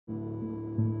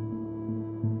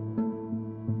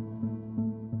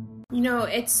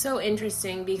It's so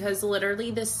interesting because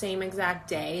literally the same exact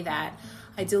day that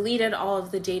I deleted all of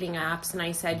the dating apps and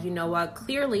I said, you know what,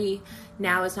 clearly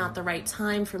now is not the right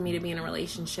time for me to be in a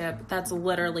relationship. That's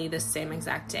literally the same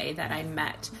exact day that I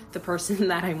met the person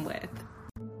that I'm with.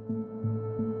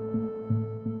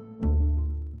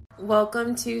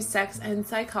 Welcome to Sex and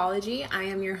Psychology. I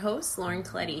am your host, Lauren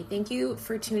Coletti. Thank you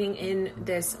for tuning in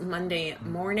this Monday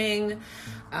morning.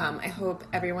 I hope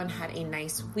everyone had a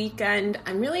nice weekend.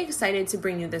 I'm really excited to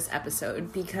bring you this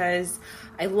episode because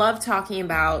I love talking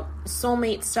about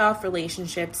soulmate stuff,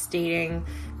 relationships, dating,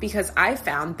 because I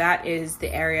found that is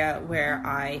the area where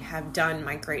I have done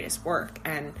my greatest work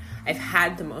and I've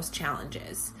had the most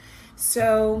challenges.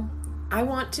 So I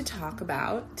want to talk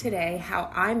about today how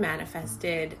I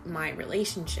manifested my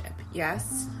relationship.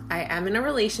 Yes, I am in a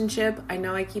relationship. I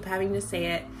know I keep having to say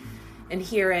it and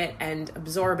hear it and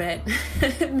absorb it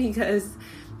because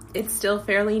it's still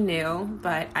fairly new,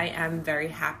 but I am very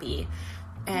happy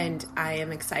and I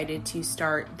am excited to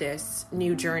start this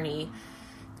new journey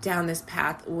down this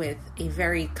path with a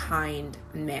very kind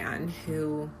man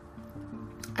who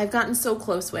I've gotten so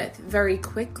close with very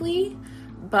quickly,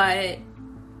 but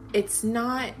it's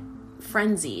not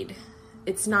frenzied.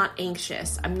 It's not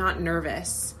anxious. I'm not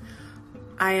nervous.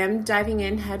 I am diving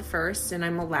in head first and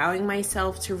I'm allowing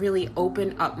myself to really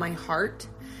open up my heart.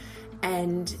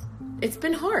 And it's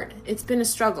been hard. It's been a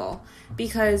struggle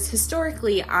because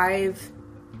historically I've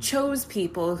chose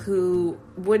people who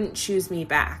wouldn't choose me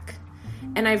back.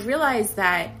 And I've realized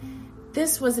that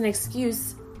this was an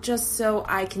excuse just so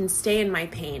I can stay in my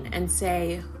pain and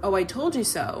say, oh, I told you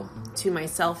so to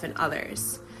myself and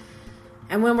others.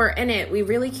 And when we're in it, we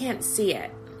really can't see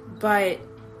it. But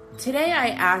today I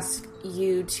ask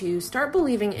you to start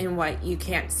believing in what you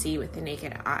can't see with the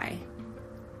naked eye.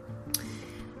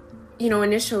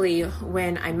 Initially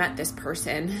when I met this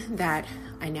person that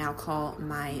I now call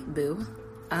my boo,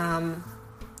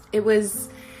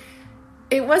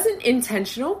 it wasn't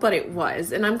intentional, but it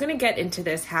was. And I'm going to get into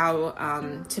this, how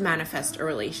to manifest a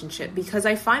relationship, because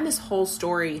I find this whole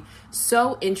story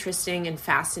so interesting and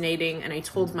fascinating. And I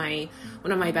told one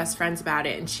of my best friends about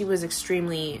it, and she was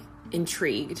extremely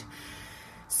intrigued.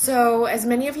 So as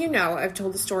many of you know, I've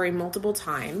told the story multiple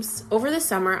times. Over the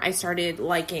summer, I started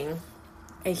liking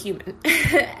a human.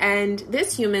 And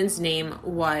this human's name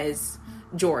was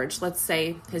George. Let's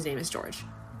say his name is George.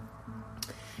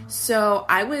 So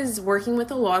I was working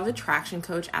with a law of attraction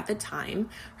coach at the time.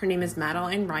 Her name is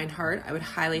Madeline Reinhardt. I would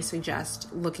highly suggest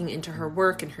looking into her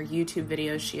work and her YouTube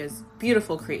videos. She has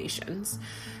beautiful creations.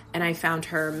 And I found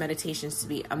her meditations to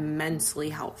be immensely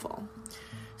helpful.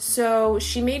 So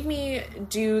she made me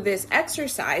do this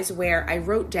exercise where I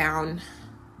wrote down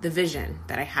the vision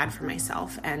that I had for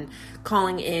myself and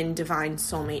calling in divine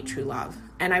soulmate true love.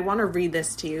 And I want to read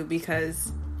this to you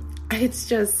because it's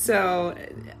just so,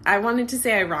 I wanted to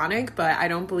say ironic, but I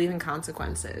don't believe in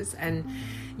consequences. And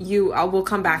we'll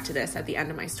come back to this at the end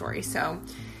of my story. So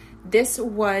this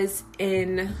was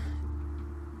in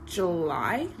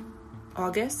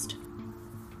August,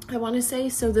 I want to say.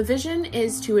 So the vision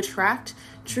is to attract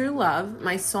true love,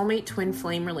 my soulmate twin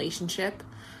flame relationship,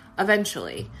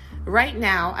 eventually. Right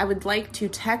now, I would like to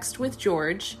text with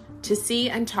George to see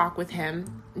and talk with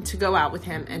him, to go out with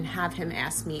him and have him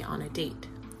ask me on a date.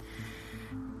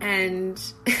 And,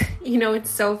 it's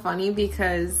so funny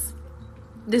because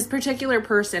this particular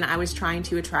person I was trying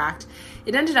to attract,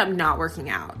 it ended up not working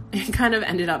out. It kind of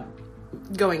ended up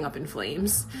going up in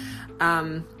flames.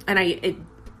 And it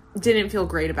didn't feel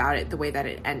great about it the way that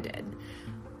it ended.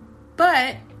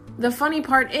 But the funny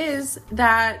part is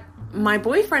that my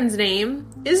boyfriend's name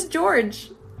is George.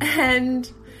 And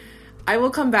I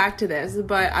will come back to this,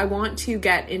 but I want to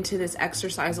get into this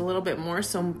exercise a little bit more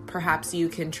so perhaps you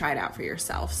can try it out for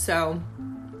yourself. So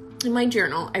in my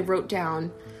journal, I wrote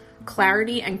down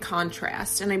clarity and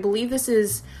contrast, and I believe this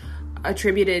is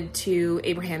attributed to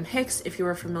Abraham Hicks. If you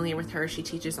are familiar with her, she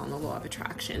teaches on the law of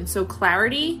attraction. So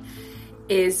clarity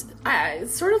is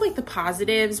sort of like the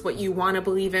positives, what you want to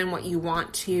believe in, what you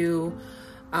want to,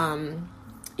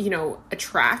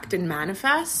 attract and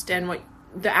manifest, and what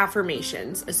the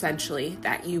affirmations, essentially,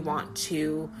 that you want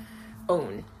to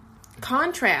own.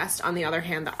 Contrast, on the other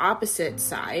hand, the opposite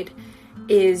side,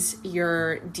 is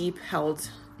your deep-held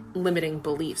limiting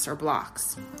beliefs or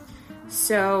blocks.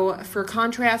 So for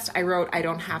contrast, I wrote, I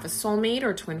don't have a soulmate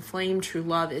or twin flame. True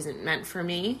love isn't meant for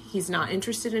me. He's not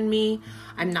interested in me.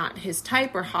 I'm not his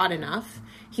type or hot enough.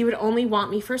 He would only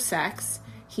want me for sex.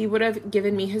 He would have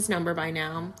given me his number by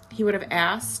now. He would have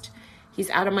asked. He's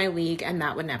out of my league, and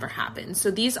that would never happen.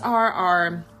 So these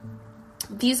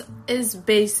is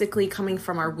basically coming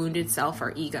from our wounded self,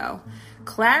 our ego.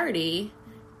 Clarity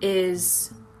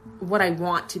is what I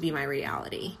want to be my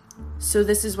reality. So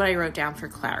this is what I wrote down for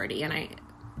clarity, and I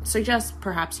suggest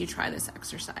perhaps you try this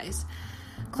exercise.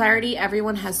 Clarity: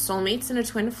 everyone has soulmates and a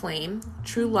twin flame.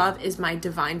 True love is my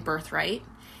divine birthright.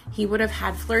 He wouldn't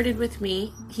have flirted with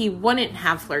me,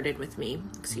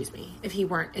 if he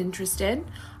weren't interested.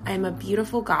 I am a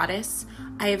beautiful goddess.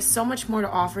 I have so much more to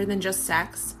offer than just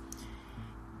sex.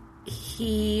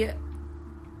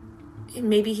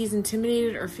 Maybe he's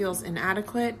intimidated or feels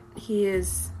inadequate. He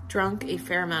is drunk a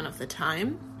fair amount of the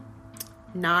time.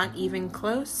 Not even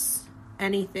close.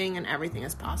 Anything and everything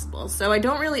is possible. So I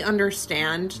don't really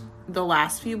understand the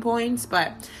last few points,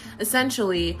 but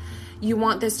essentially you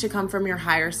want this to come from your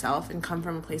higher self and come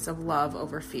from a place of love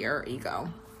over fear or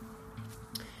ego.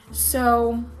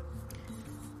 So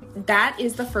that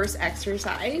is the first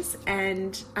exercise,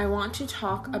 and I want to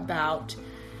talk about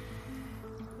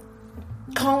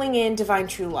calling in divine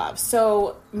true love.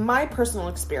 So my personal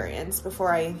experience,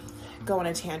 before I go on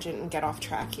a tangent and get off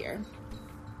track here,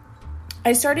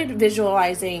 I started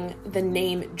visualizing the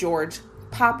name George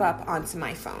pop up onto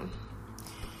my phone.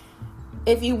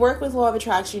 If you work with law of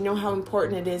attraction, you know how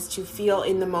important it is to feel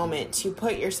in the moment, to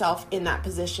put yourself in that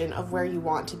position of where you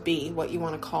want to be, what you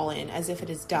want to call in, as if it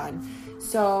is done.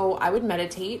 So I would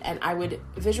meditate and I would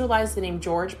visualize the name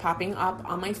George popping up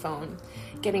on my phone,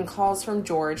 getting calls from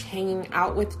George, hanging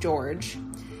out with George,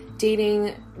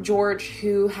 dating George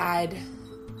who had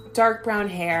dark brown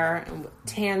hair and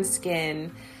tan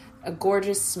skin, a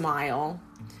gorgeous smile,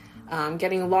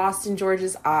 getting lost in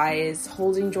George's eyes,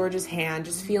 holding George's hand,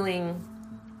 just feeling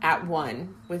at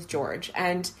one with George.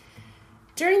 And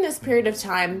during this period of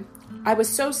time, I was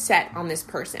so set on this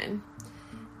person.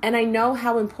 And I know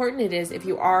how important it is if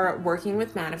you are working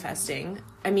with manifesting.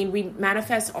 I mean, we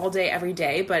manifest all day, every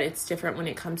day, but it's different when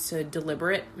it comes to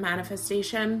deliberate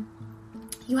manifestation.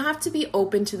 You have to be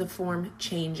open to the form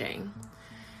changing.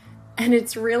 And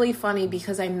it's really funny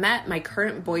because I met my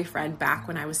current boyfriend back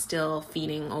when I was still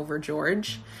feeding over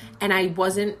George, and I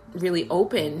wasn't really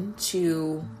open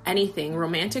to anything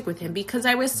romantic with him because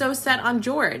I was so set on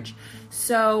George.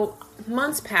 So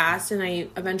months passed and I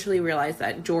eventually realized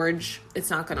that George,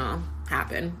 it's not gonna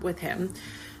happen with him.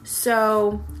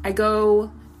 So I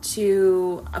go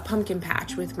to a pumpkin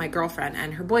patch with my girlfriend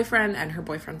and her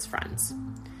boyfriend's friends.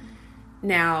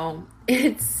 Now,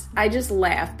 I just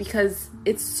laugh because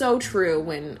it's so true.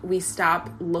 When we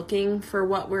stop looking for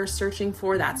what we're searching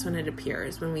for, that's when it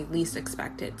appears, when we least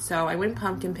expect it. So I went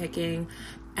pumpkin picking.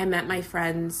 I met my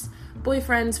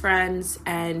boyfriend's friends,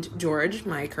 and George,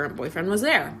 my current boyfriend, was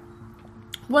there.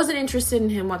 Wasn't interested in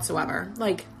him whatsoever.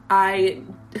 Like, I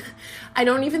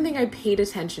don't even think I paid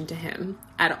attention to him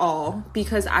at all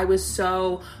because I was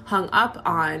so hung up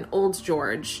on old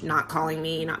George not calling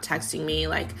me, not texting me.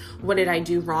 Like, what did I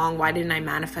do wrong? Why didn't I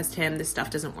manifest him? This stuff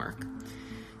doesn't work.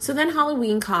 So then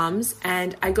Halloween comes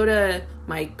and I go to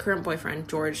my current boyfriend,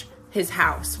 George, his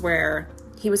house where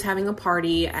he was having a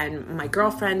party and my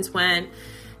girlfriends went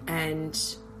and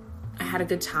I had a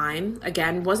good time.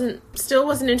 Again, still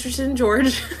wasn't interested in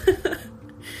George.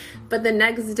 But the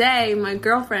next day, my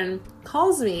girlfriend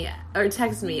calls me or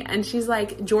texts me and she's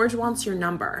like, George wants your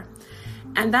number.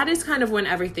 And that is kind of when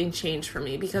everything changed for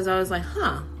me because I was like,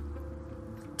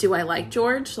 do I like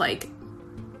George? Like,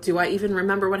 do I even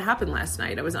remember what happened last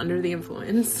night? I was under the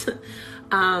influence.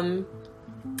 And,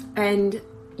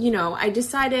 I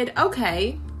decided,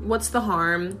 okay, what's the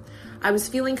harm? I was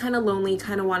feeling kind of lonely,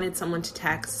 kind of wanted someone to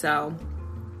text. So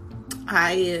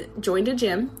I joined a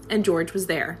gym and George was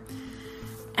there.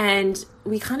 And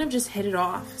we kind of just hit it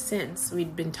off since.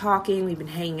 We'd been talking, we've been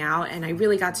hanging out, and I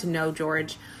really got to know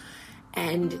George.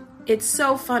 And it's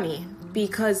so funny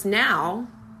because now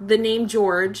the name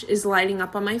George is lighting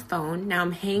up on my phone. Now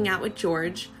I'm hanging out with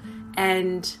George,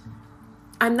 and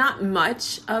I'm not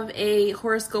much of a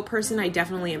horoscope person. I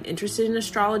definitely am interested in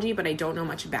astrology, but I don't know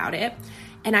much about it.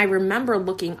 And I remember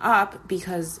looking up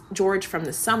because George from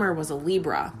the summer was a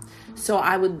Libra. So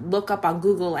I would look up on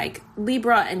Google like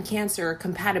Libra and Cancer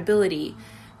compatibility.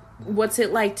 What's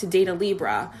it like to date a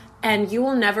Libra? And you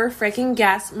will never freaking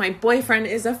guess, my boyfriend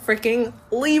is a freaking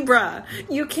Libra.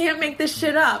 You can't make this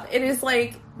shit up. It is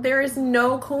like, there is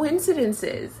no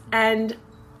coincidences. And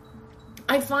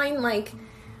I find like,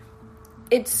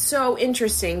 it's so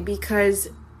interesting because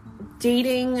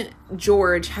dating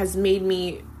George has made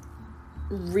me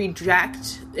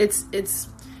it's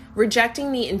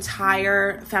rejecting the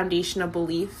entire foundation of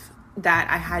belief that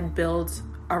I had built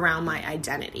around my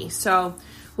identity. So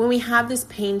when we have this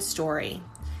pain story,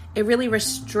 it really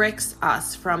restricts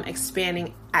us from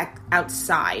expanding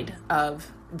outside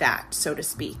of that, so to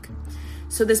speak.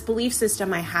 So this belief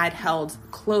system I had held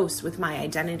close with my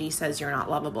identity says you're not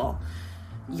lovable.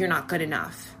 You're not good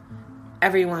enough.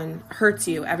 Everyone hurts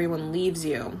you. Everyone leaves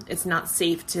you. It's not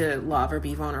safe to love or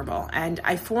be vulnerable. And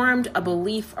I formed a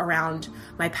belief around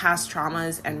my past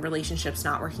traumas and relationships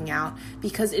not working out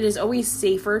because it is always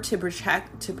safer to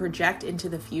project into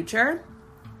the future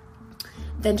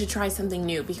than to try something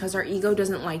new because our ego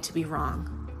doesn't like to be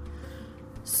wrong.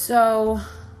 So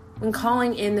when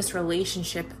calling in this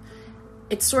relationship,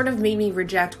 it sort of made me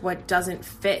reject what doesn't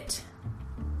fit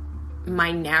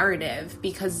my narrative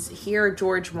because here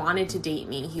George wanted to date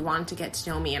me. He wanted to get to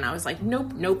know me. And I was like,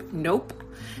 nope.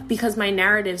 Because my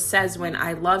narrative says when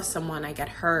I love someone, I get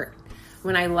hurt.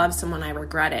 When I love someone, I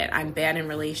regret it. I'm bad in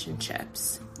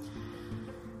relationships.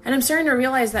 And I'm starting to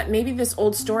realize that maybe this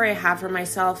old story I have for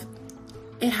myself,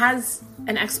 it has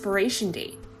an expiration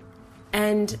date.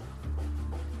 And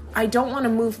I don't want to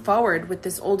move forward with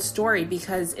this old story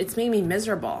because it's made me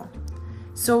miserable.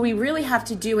 So we really have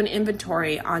to do an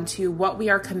inventory onto what we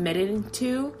are committed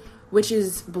to, which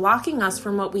is blocking us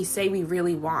from what we say we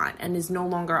really want and is no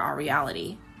longer our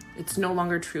reality. It's no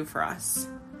longer true for us.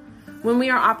 When we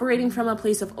are operating from a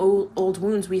place of old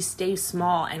wounds, we stay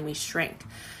small and we shrink.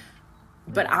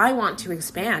 But I want to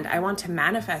expand. I want to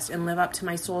manifest and live up to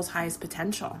my soul's highest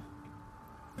potential.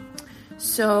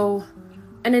 So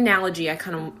an analogy I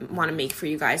kind of want to make for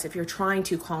you guys if you're trying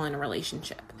to call in a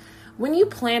relationship. When you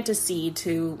plant a seed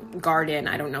to garden,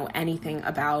 I don't know anything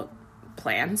about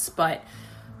plants, but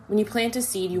when you plant a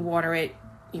seed, you water it,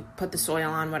 you put the soil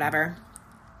on, whatever.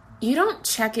 You don't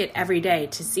check it every day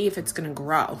to see if it's going to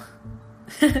grow.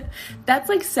 That's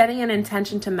like setting an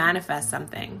intention to manifest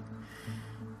something.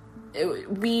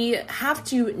 We have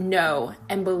to know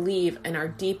and believe in our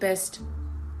deepest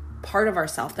part of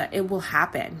ourselves that it will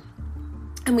happen.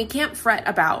 And we can't fret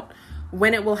about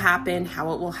when it will happen,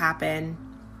 how it will happen.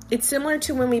 It's similar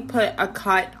to when we put a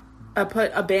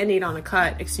Band-Aid on a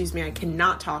cut. Excuse me, I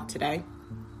cannot talk today.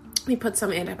 We put some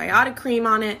antibiotic cream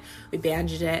on it, we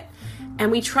bandage it,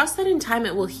 and we trust that in time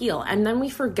it will heal, and then we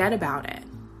forget about it.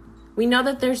 We know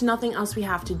that there's nothing else we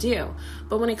have to do.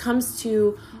 But when it comes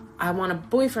to, I want a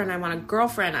boyfriend, I want a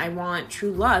girlfriend, I want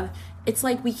true love, it's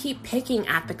like we keep picking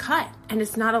at the cut, and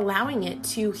it's not allowing it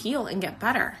to heal and get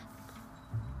better.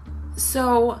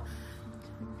 So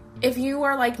if you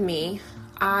are like me,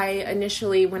 I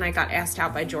initially, when I got asked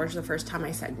out by George the first time,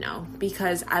 I said no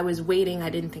because I was waiting. I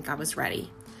didn't think I was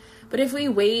ready. But if we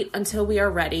wait until we are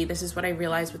ready, this is what I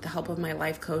realized with the help of my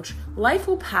life coach, life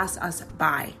will pass us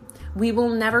by. We will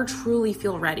never truly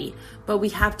feel ready, but we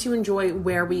have to enjoy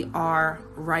where we are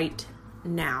right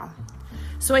now.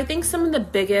 So I think some of the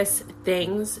biggest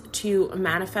things to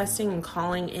manifesting and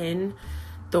calling in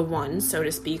the one, so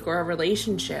to speak, or a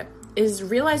relationship is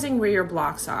realizing where your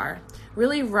blocks are.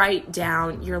 Really write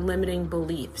down your limiting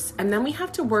beliefs, and then we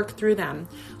have to work through them.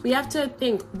 We have to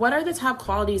think, what are the top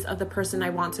qualities of the person I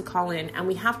want to call in? And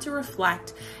we have to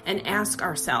reflect and ask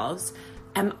ourselves,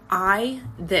 am I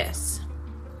this?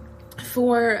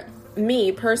 For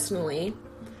me personally,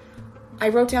 I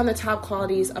wrote down the top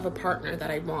qualities of a partner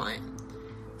that I want,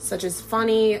 such as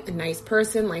funny, a nice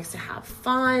person, likes to have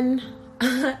fun,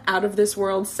 out of this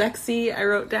world, sexy, I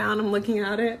wrote down, I'm looking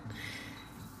at it.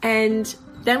 And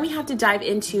then we have to dive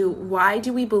into, why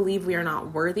do we believe we are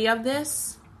not worthy of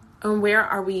this? And where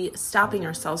are we stopping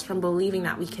ourselves from believing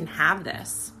that we can have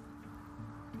this?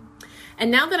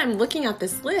 And now that I'm looking at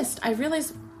this list, I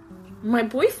realize my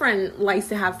boyfriend likes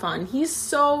to have fun. He's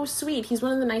so sweet. He's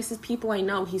one of the nicest people I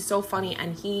know. He's so funny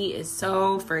and he is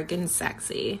so friggin'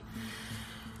 sexy.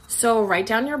 So write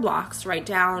down your blocks. Write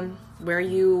down where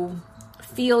you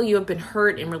feel you have been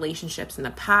hurt in relationships in the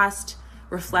past.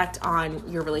 Reflect on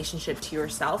your relationship to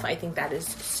yourself. I think that is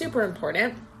super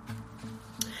important.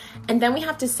 And then we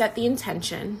have to set the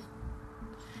intention.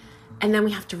 And then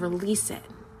we have to release it.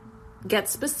 Get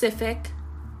specific,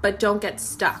 but don't get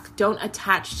stuck. Don't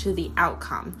attach to the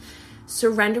outcome.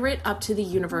 Surrender it up to the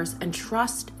universe and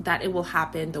trust that it will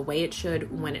happen the way it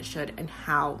should, when it should, and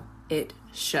how it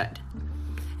should.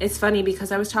 It's funny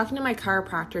because I was talking to my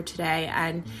chiropractor today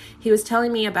and he was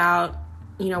telling me about,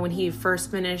 when he first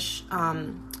finished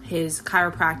his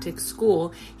chiropractic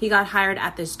school, he got hired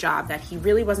at this job that he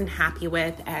really wasn't happy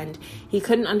with, and he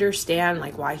couldn't understand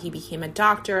why he became a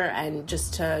doctor and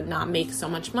just to not make so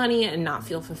much money and not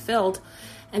feel fulfilled.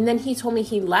 And then he told me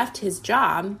he left his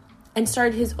job and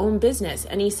started his own business.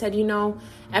 And he said,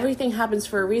 everything happens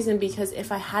for a reason, because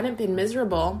if I hadn't been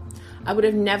miserable, I would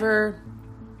have never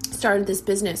started this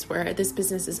business, where this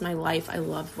business is my life. I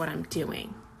love what I'm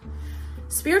doing.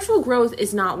 Spiritual growth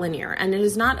is not linear, and it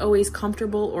is not always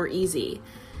comfortable or easy.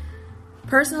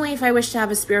 Personally, if I wish to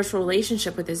have a spiritual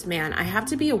relationship with this man, I have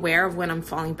to be aware of when I'm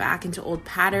falling back into old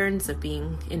patterns of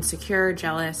being insecure,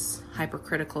 jealous,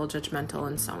 hypercritical, judgmental,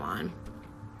 and so on.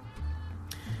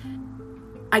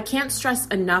 I can't stress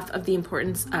enough of the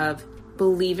importance of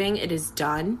believing it is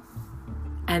done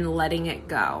and letting it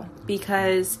go.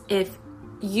 Because if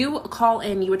you call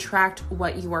in, you attract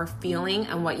what you are feeling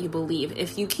and what you believe.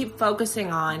 If you keep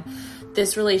focusing on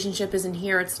this relationship isn't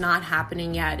here, it's not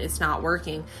happening yet, it's not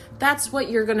working, that's what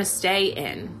you're going to stay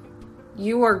in.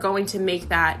 You are going to make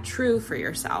that true for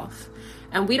yourself.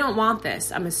 And we don't want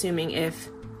this, I'm assuming, if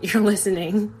you're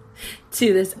listening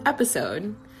to this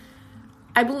episode.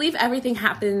 I believe everything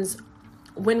happens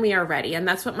when we are ready. And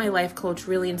that's what my life coach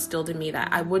really instilled in me,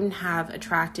 that I wouldn't have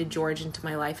attracted George into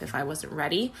my life if I wasn't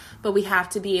ready. But we have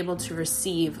to be able to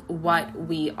receive what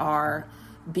we are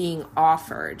being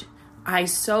offered. I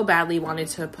so badly wanted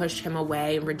to push him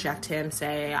away and reject him,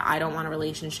 say, I don't want a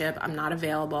relationship, I'm not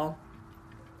available.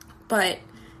 But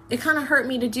it kind of hurt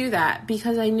me to do that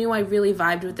because I knew I really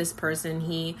vibed with this person.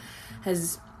 He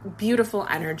has beautiful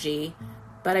energy,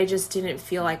 but I just didn't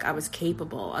feel like I was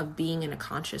capable of being in a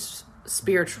conscious,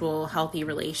 spiritual, healthy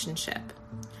relationship.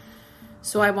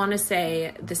 So I want to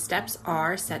say the steps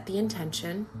are: set the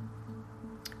intention,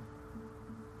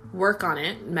 work on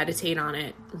it, meditate on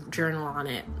it, journal on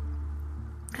it,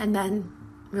 and then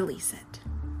release it.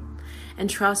 And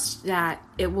trust that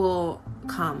it will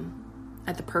come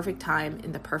at the perfect time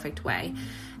in the perfect way.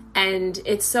 And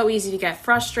it's so easy to get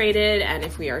frustrated, and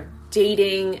if we are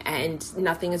dating and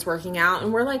nothing is working out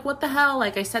and we're like, what the hell?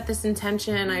 Like, I set this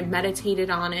intention, I meditated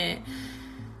on it.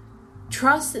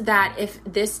 Trust that if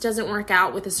this doesn't work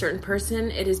out with a certain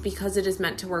person, it is because it is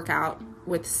meant to work out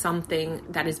with something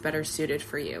that is better suited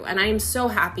for you. And I am so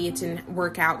happy it didn't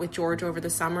work out with George over the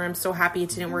summer. I'm so happy it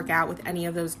didn't work out with any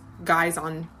of those guys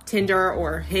on Tinder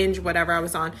or Hinge, whatever I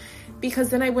was on, because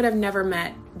then I would have never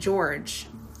met George.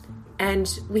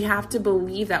 And we have to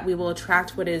believe that we will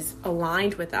attract what is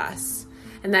aligned with us,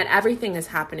 and that everything is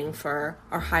happening for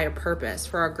our higher purpose,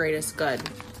 for our greatest good.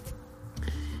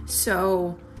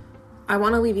 So I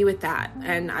want to leave you with that.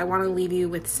 And I want to leave you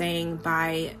with saying,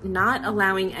 by not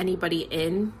allowing anybody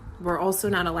in, we're also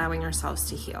not allowing ourselves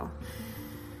to heal.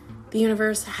 The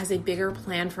universe has a bigger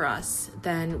plan for us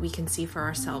than we can see for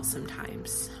ourselves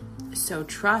sometimes. So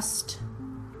trust,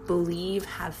 believe,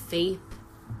 have faith,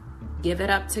 give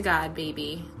it up to God,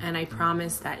 baby. And I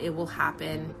promise that it will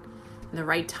happen in the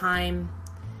right time,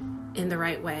 in the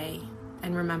right way.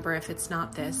 And remember, if it's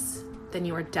not this, then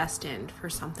you are destined for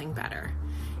something better.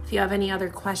 If you have any other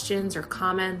questions or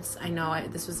comments, I know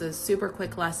this was a super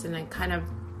quick lesson and kind of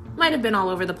might have been all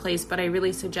over the place, but I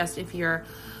really suggest, if you're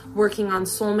working on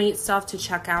soulmate stuff, to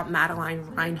check out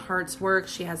Madeline Reinhart's work.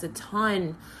 She has a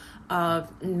ton of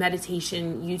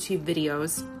meditation YouTube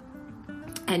videos,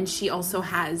 and she also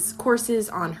has courses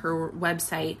on her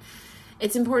website.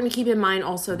 It's important to keep in mind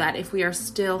also that if we are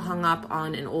still hung up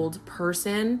on an old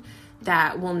person,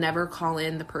 that we'll never call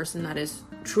in the person that is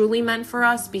truly meant for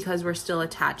us, because we're still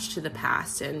attached to the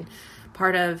past. And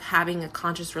part of having a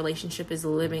conscious relationship is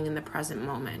living in the present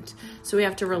moment. So we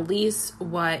have to release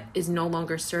what is no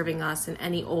longer serving us, and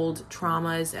any old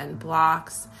traumas and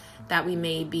blocks that we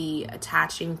may be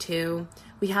attaching to.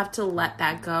 We have to let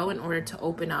that go in order to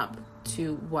open up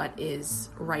to what is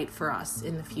right for us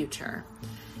in the future.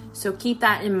 So keep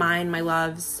that in mind, my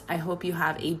loves. I hope you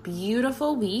have a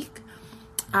beautiful week.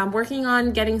 I'm working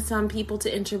on getting some people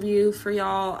to interview for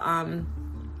y'all.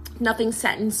 Nothing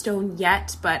set in stone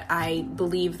yet, but I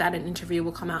believe that an interview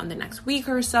will come out in the next week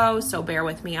or so bear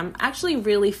with me. I'm actually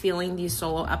really feeling these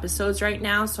solo episodes right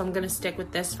now, so I'm going to stick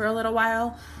with this for a little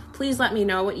while. Please let me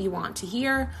know what you want to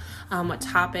hear, what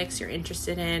topics you're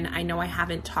interested in. I know I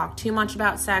haven't talked too much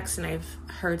about sex, and I've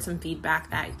heard some feedback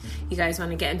that you guys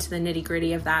want to get into the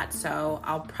nitty-gritty of that, so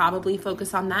I'll probably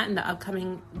focus on that in the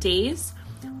upcoming days.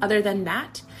 Other than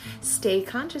that, stay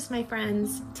conscious, my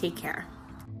friends. Take care.